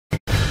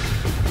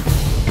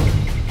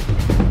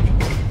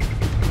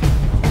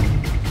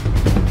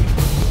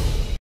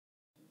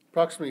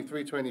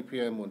Approximately 3:20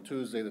 p.m. on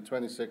Tuesday, the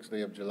 26th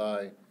day of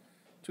July,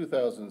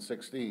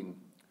 2016,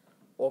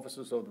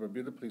 officers of the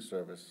Bermuda Police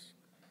Service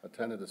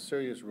attended a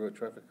serious road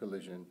traffic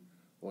collision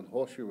on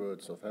Horseshoe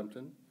Road,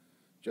 Southampton,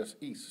 just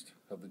east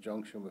of the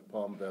junction with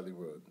Palm Valley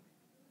Road.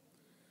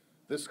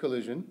 This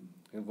collision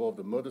involved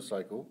a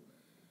motorcycle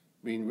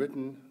being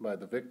ridden by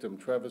the victim,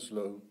 Travis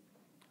Lowe,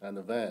 and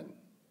a van.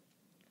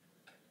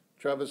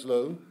 Travis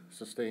Lowe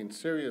sustained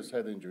serious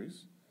head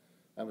injuries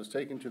and was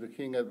taken to the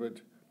King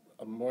Edward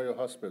Memorial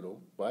Hospital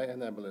by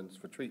an ambulance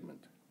for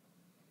treatment.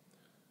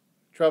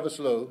 Travis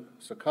Lowe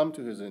succumbed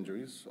to his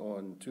injuries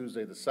on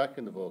Tuesday, the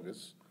 2nd of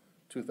August,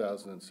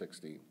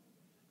 2016.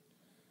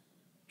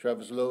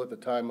 Travis Lowe, at the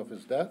time of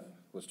his death,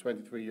 was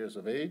 23 years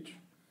of age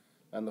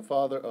and the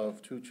father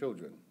of 2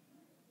 children.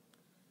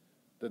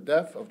 The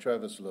death of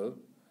Travis Lowe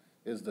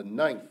is the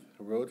 9th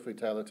road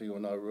fatality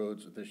on our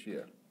roads this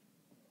year.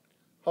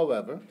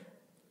 However,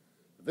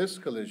 this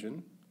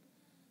collision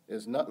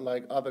is not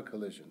like other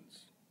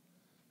collisions,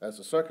 as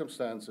the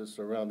circumstances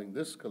surrounding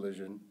this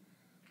collision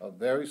are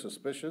very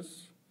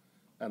suspicious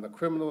and a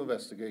criminal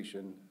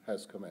investigation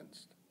has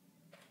commenced.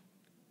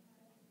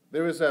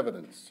 There is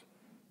evidence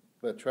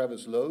that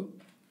Travis Lowe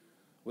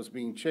was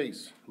being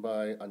chased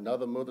by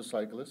another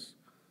motorcyclist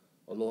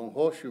along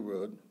Horseshoe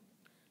Road,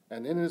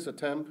 and in his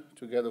attempt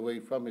to get away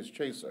from his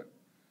chaser,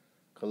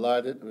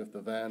 collided with the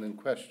van in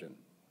question.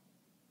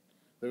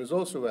 There is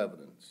also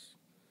evidence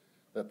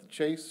that the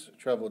chase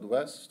traveled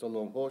west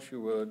along Horseshoe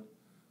Road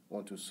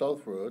onto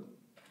South Road.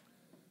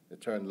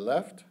 It turned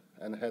left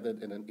and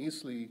headed in an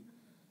easterly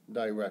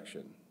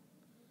direction.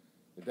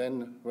 It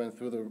then went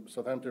through the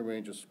Southampton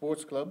Rangers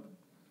Sports Club,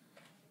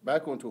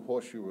 back onto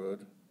Horseshoe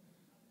Road,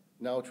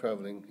 now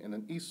traveling in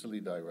an easterly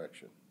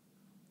direction.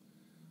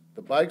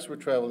 The bikes were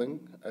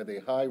traveling at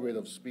a high rate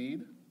of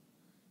speed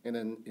in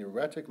an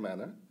erratic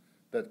manner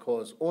that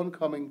caused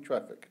oncoming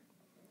traffic,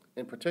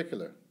 in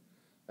particular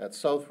at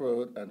South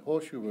Road and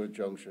Horseshoe Road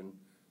junction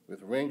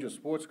with Ranger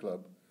Sports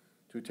Club,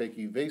 to take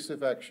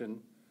evasive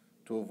action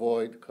to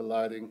avoid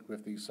colliding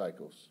with these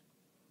cycles.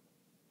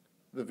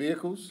 The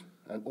vehicles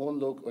and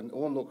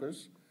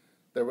onlookers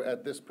that were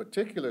at this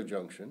particular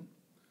junction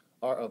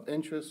are of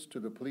interest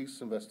to the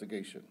police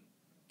investigation,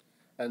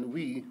 and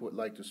we would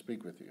like to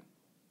speak with you.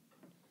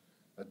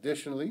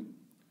 Additionally,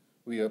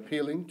 we are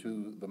appealing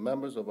to the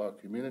members of our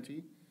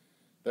community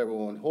that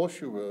were on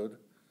Horseshoe Road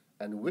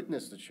and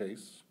witnessed the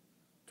chase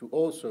to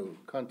also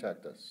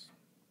contact us.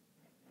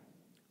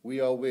 We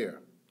are aware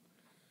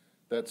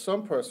that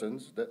some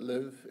persons that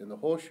live in the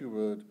Horseshoe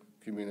Road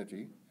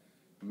community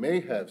may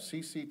have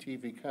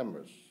CCTV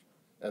cameras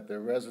at their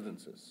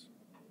residences.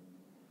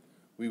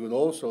 We would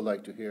also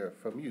like to hear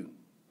from you.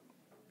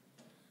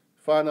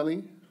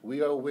 Finally,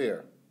 we are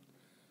aware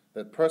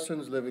that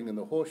persons living in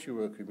the Horseshoe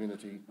Road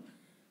community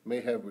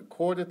may have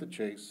recorded the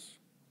chase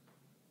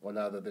on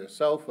either their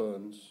cell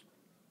phones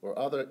or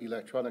other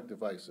electronic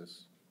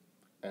devices,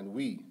 and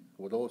we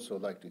would also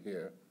like to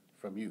hear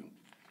from you.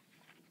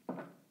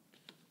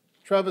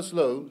 Travis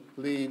Lowe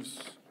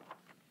leaves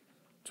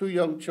 2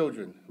 young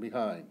children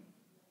behind,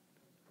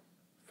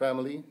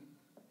 family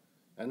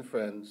and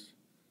friends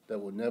that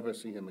will never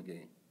see him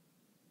again.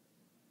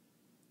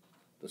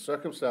 The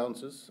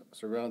circumstances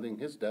surrounding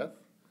his death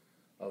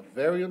are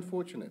very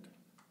unfortunate,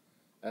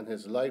 and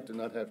his life did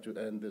not have to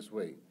end this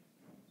way.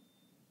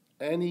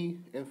 Any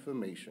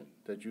information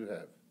that you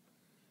have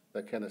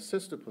that can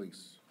assist the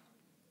police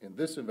in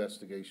this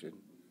investigation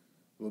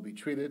will be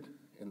treated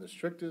in the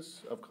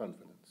strictest of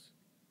confidence.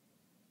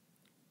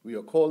 We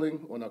are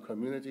calling on our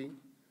community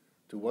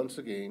to once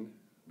again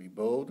be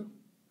bold,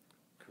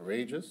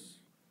 courageous,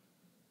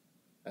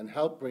 and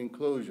help bring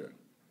closure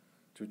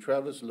to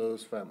Travis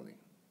Lowe's family.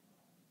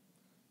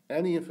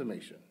 Any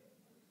information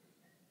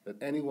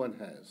that anyone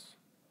has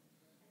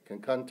can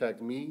contact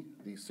me,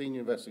 the Senior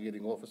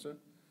Investigating Officer,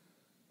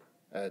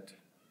 at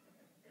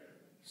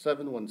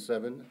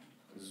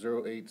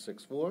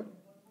 717-0864.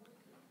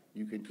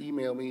 You can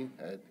email me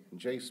at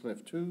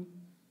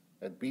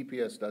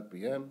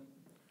jsmith2@bps.bm,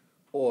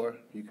 or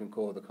you can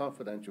call the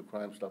Confidential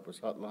Crime Stoppers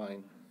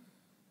hotline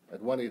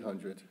at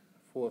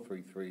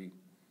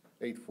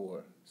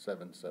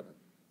 1-800-433-8477.